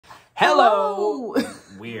Hello.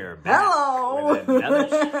 We're back. Hello. With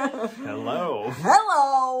another hello.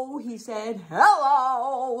 Hello. He said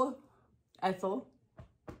hello. Ethel.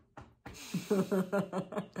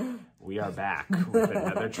 We are back with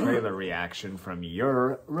another trailer reaction from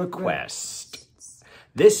your request.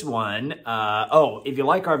 This one, if you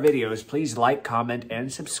like our videos, please like, comment,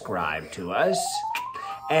 and subscribe to us.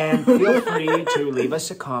 And feel free to leave us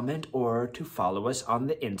a comment or to follow us on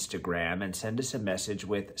the Instagram and send us a message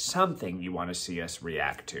with something you want to see us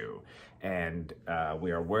react to. And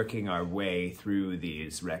we are working our way through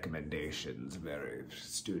these recommendations very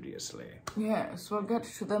studiously. Yes, we'll get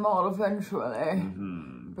to them all eventually.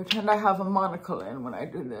 Pretend I have a monocle in when I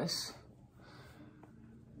do this.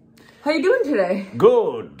 How you doing today?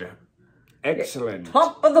 Good. Excellent.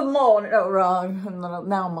 Top of the morning. Oh, wrong.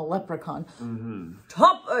 Now I'm a leprechaun.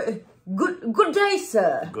 Good day,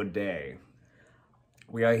 sir. Good day.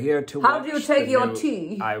 We are here to How do you take your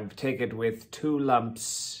tea? I take it with 2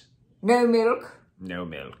 lumps. No milk? No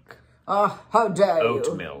milk. Oh, how dare you.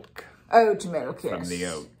 Oat milk. Oat milk, yes. From the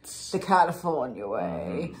oats. The California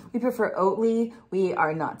way. We prefer Oatly. We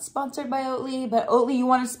are not sponsored by Oatly, but Oatly, you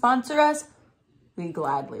want to sponsor us? We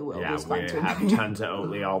gladly will be sponsored. Yeah, we have tons of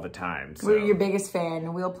Oatly all the time. So. We're your biggest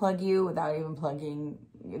fan. We'll plug you without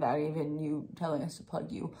even you telling us to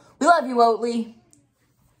plug you. We love you, Oatly.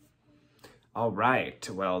 All right.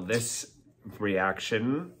 Well, this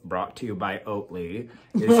reaction brought to you by Oatly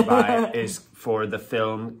is for the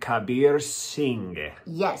film Kabir Singh.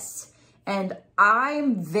 Yes. And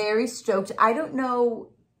I'm very stoked. I don't know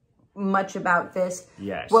much about this.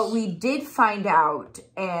 Yes. What we did find out,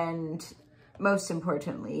 and most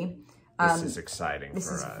importantly, this is exciting for us.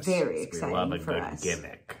 This is very exciting for us. We love a good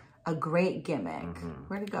gimmick. A great gimmick.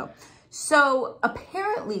 Where'd it go? So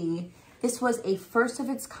apparently this was a first of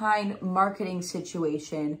its kind marketing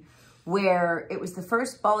situation where it was the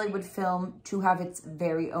first Bollywood film to have its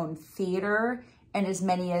very own theater, and as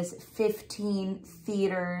many as 15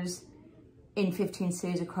 theaters in 15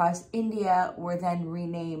 cities across India were then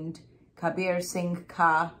renamed Kabir Singh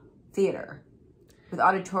Ka Theater, with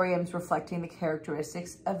auditoriums reflecting the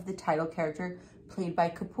characteristics of the title character played by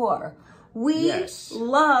Kapoor. We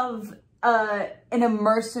love an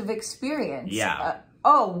immersive experience. Yeah.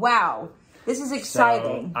 Oh, wow. This is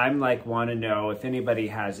exciting. So I'm want to know if anybody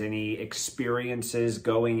has any experiences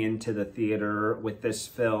going into the theater with this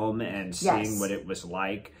film and seeing what it was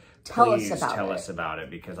like. Please tell us about it,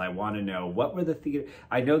 because I want to know what were the theater.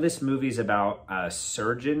 I know this movie's about a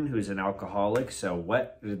surgeon who's an alcoholic. So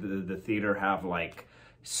what did the theater have, like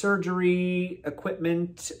surgery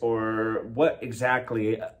equipment, or what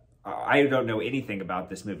exactly? I don't know anything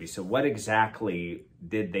about this movie. So what exactly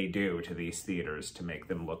did they do to these theaters to make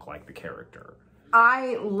them look like the character?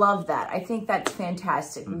 I love that. I think that's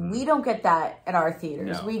fantastic. We don't get that at our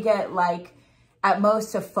theaters. No. We get at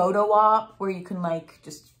most a photo op where you can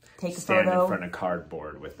just take a photo. Stand in front of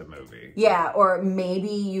cardboard with the movie. Yeah, or maybe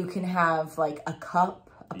you can have a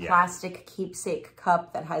cup, a plastic keepsake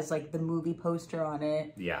cup that has the movie poster on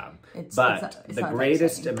it. Yeah, it's the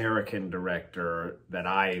greatest American director that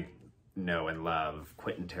I know and love,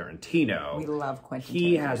 Quentin Tarantino. We love Quentin Tarantino.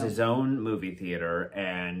 He has his own movie theater,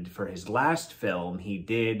 and for his last film, he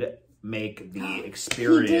did make the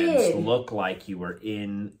experience look like you were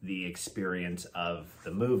in the experience of the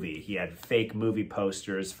movie. He had fake movie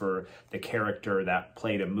posters for the character that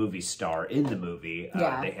played a movie star in the movie.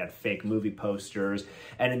 They had fake movie posters.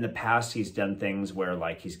 And in the past, he's done things where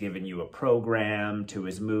he's given you a program to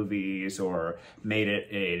his movies or made it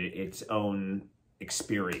its own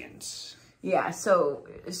experience. Yeah, so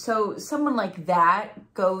someone like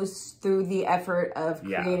that goes through the effort of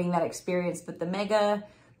creating that experience, but the mega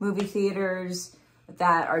movie theaters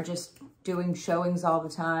that are just doing showings all the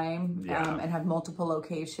time and have multiple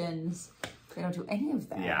locations, they don't do any of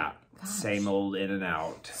that. Yeah. Gosh. Same old in and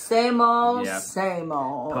out. Same old, same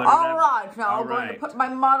old. All right, now I'm going to put my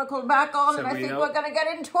monocle back on, and I think we're going to get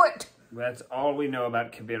into it. That's all we know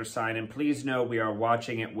about Kabir Singh, and please know we are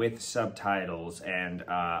watching it with subtitles, and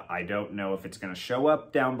I don't know if it's going to show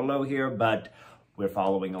up down below here, but we're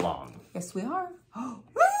following along. Yes, we are.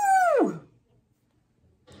 Woo!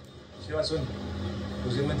 Shiva सुन,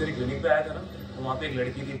 उस दिन मैं तेरी clinic पे आया था ना, तो वहाँ पे एक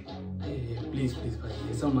लड़की थी। प्लीज प्लीज भाई,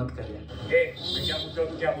 ऐसा मत कर यार। मैं क्या पूछ रहा हूँ,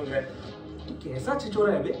 तू क्या बोल रहा है? तू कैसा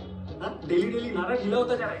छिछोरा है बे? हाँ, डेली नारा गीला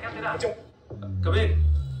होता जा रहा है क्या तेरा? Kabir.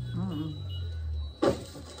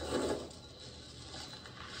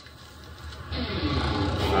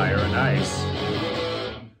 Fire and ice.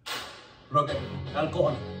 Rocket,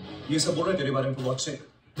 alcohol, ये सब बोल रहे तेरे बारे में बहुत से।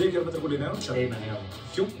 देख यार मैं तेरे को लेने आया हूँ। नहीं मैं नहीं आऊँ।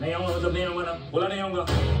 क्यों? नहीं आऊँगा मतलब नहीं आऊँगा ना। बोला नहीं आऊँगा।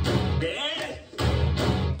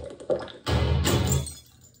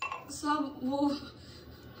 साहब वो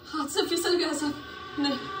हाथ से फिसल गया साहब.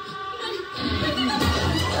 नहीं.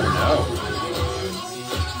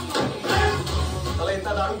 साले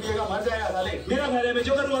इतना दारू पिएगा मर जाएगा साले. मेरा घर है, मैं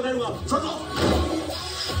जो करूँगा करूँगा. सुनो.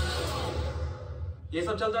 ये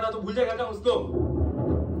सब चलता रहा तो भूल जाएगा क्या उसको?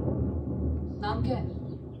 नाम क्या है?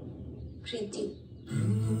 प्रीति.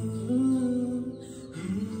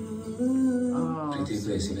 प्रीति तो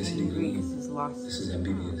ऐसी वैसी लिख रही है. This is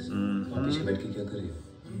MBBS. आप पीछे बैठ के क्या कर रही हो?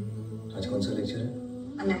 आज कौन सा लेक्चर है?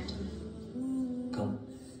 Anatomy. Come,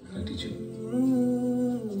 I'll teach you.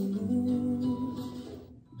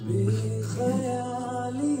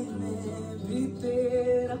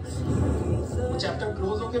 Chapter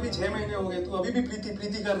close होके भी 6 महीने हो गए, तू अभी भी प्रीति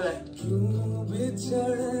प्रीति कर रहा है.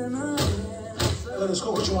 अगर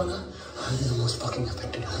उसको कुछ हुआ ना, I'll be the most fucking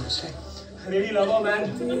affected, honestly. Really love her, man.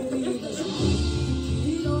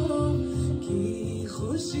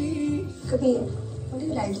 Kabir, what do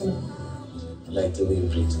you like him? Like the way you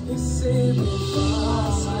breathe.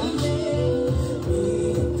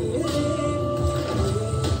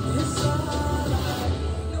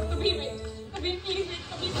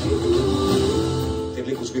 तेरे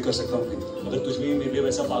लिए कुछ भी कर सकता हूँ. अगर तुझ में मेरे लिए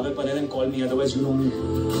वैसा पागलपन है, then call me. Otherwise, you know me.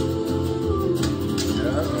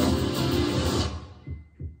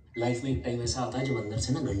 Life में एक टाइम ऐसा आता है जब अंदर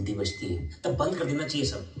से ना घंटी बजती है, तब बंद कर देना चाहिए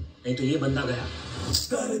सब, नहीं तो ये बंदा गया.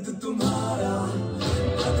 दर्द तुम्हारा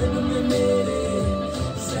बदन में मेरे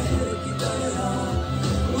जहर की तरह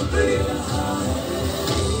उतर रहा है.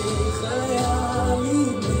 ख्याली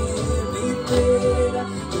में भी तेरा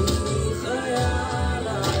ख्याल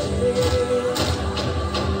आए.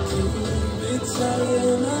 तू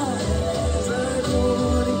चलना है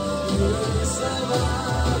जरूरी ये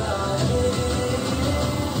सवाल आए.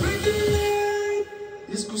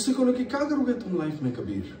 इस गुस्से को लेके क्या करोगे तुम लाइफ में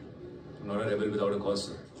Kabir? Not a rebel without a cause,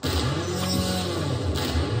 sir.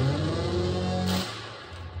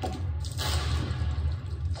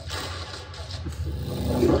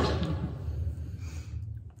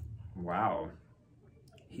 Wow.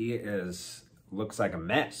 He looks like a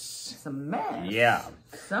mess. It's a mess. Yeah.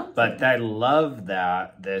 Something. But I love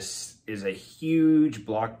that this is a huge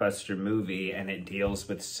blockbuster movie and it deals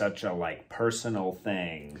with such a personal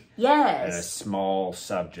thing. Yes. And a small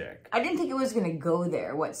subject. I didn't think it was going to go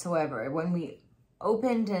there whatsoever. When we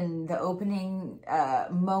opened and the opening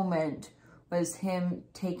moment was him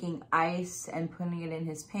taking ice and putting it in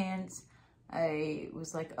his pants, I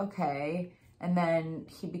was like, okay. And then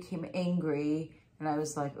he became angry and I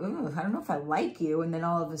was like, ooh, I don't know if I like you. And then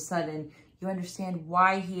all of a sudden you understand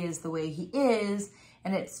why he is the way he is.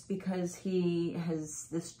 And it's because he has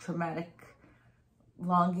this traumatic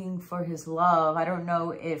longing for his love. I don't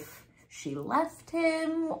know if she left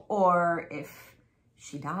him or if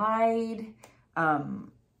she died.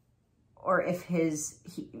 Or if is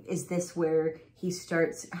this where he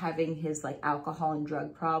starts having his alcohol and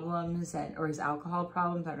drug problems or his alcohol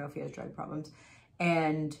problems? I don't know if he has drug problems.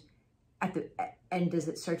 And does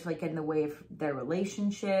it start to get in the way of their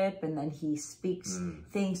relationship? And then he speaks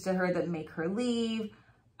things to her that make her leave.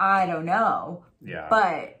 I don't know. Yeah.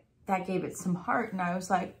 But that gave it some heart. And I was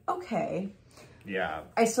like, okay. Yeah.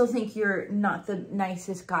 I still think you're not the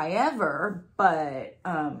nicest guy ever, but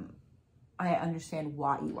I understand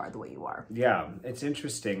why you are the way you are. Yeah, it's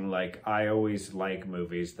interesting. I always like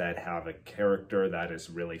movies that have a character that is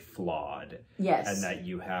really flawed. Yes. And that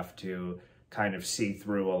you have to kind of see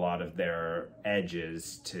through a lot of their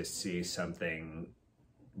edges to see something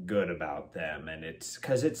good about them. And it's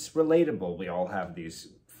because it's relatable. We all have these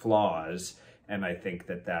flaws. And I think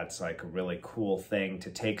that that's a really cool thing to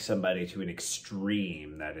take somebody to an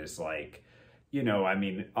extreme that is I'm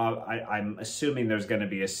assuming there's going to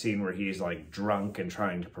be a scene where he's drunk and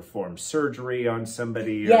trying to perform surgery on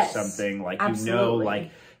somebody or something. Absolutely.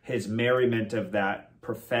 His merriment of that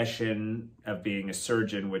profession of being a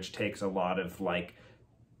surgeon, which takes a lot of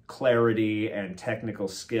clarity and technical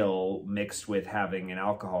skill mixed with having an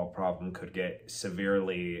alcohol problem could get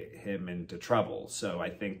severely him into trouble. So I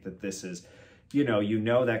think that this is, you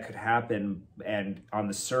know that could happen, and on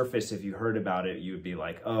the surface, if you heard about it, you'd be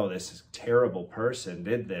like, oh, this terrible person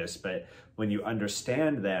did this. But when you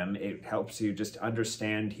understand them, it helps you just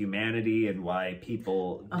understand humanity and why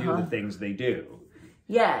people do the things they do.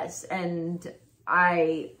 Yes, and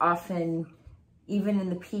I often, even in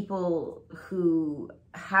the people who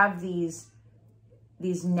have these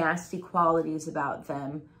nasty qualities about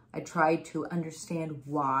them, I try to understand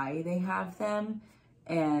why they have them.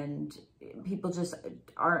 And people just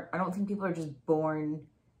aren't, I don't think people are just born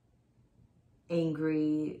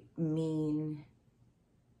angry, mean,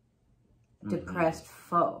 depressed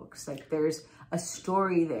folks. There's a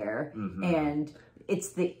story there, and it's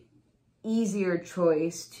easier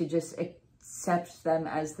choice to just accept them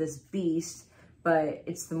as this beast, but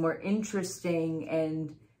it's the more interesting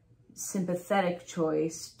and sympathetic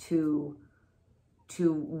choice to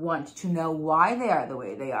want to know why they are the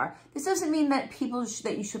way they are. This doesn't mean that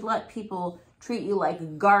that you should let people treat you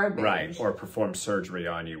like garbage. Right, or perform surgery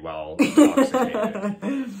on you while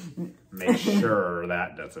intoxicated. Make sure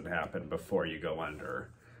that doesn't happen before you go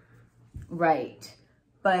under. Right,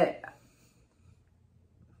 but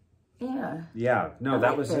yeah. Yeah, no,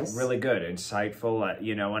 that was really good, insightful.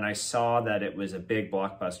 You know, when I saw that it was a big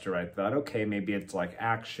blockbuster, I thought, okay, maybe it's like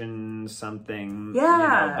action, something. Yeah.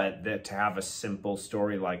 You know, but to have a simple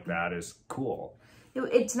story like that is cool.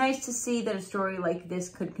 It's nice to see that a story like this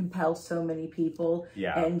could compel so many people.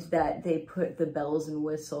 Yeah. And that they put the bells and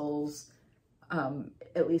whistles,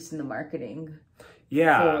 at least in the marketing.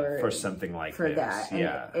 Yeah, for something like for this. That. And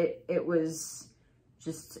yeah. It was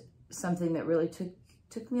just something that really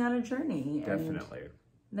took me on a journey. Definitely.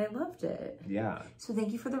 And I loved it. Yeah. So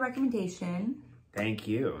thank you for the recommendation. Thank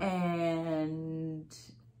you. And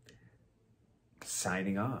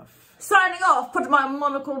signing off. Signing off. Put my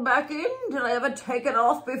monocle back in. Did I ever take it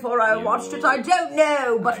off before I watched it? I don't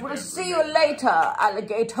know, but we'll see you later,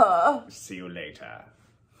 alligator. See you later.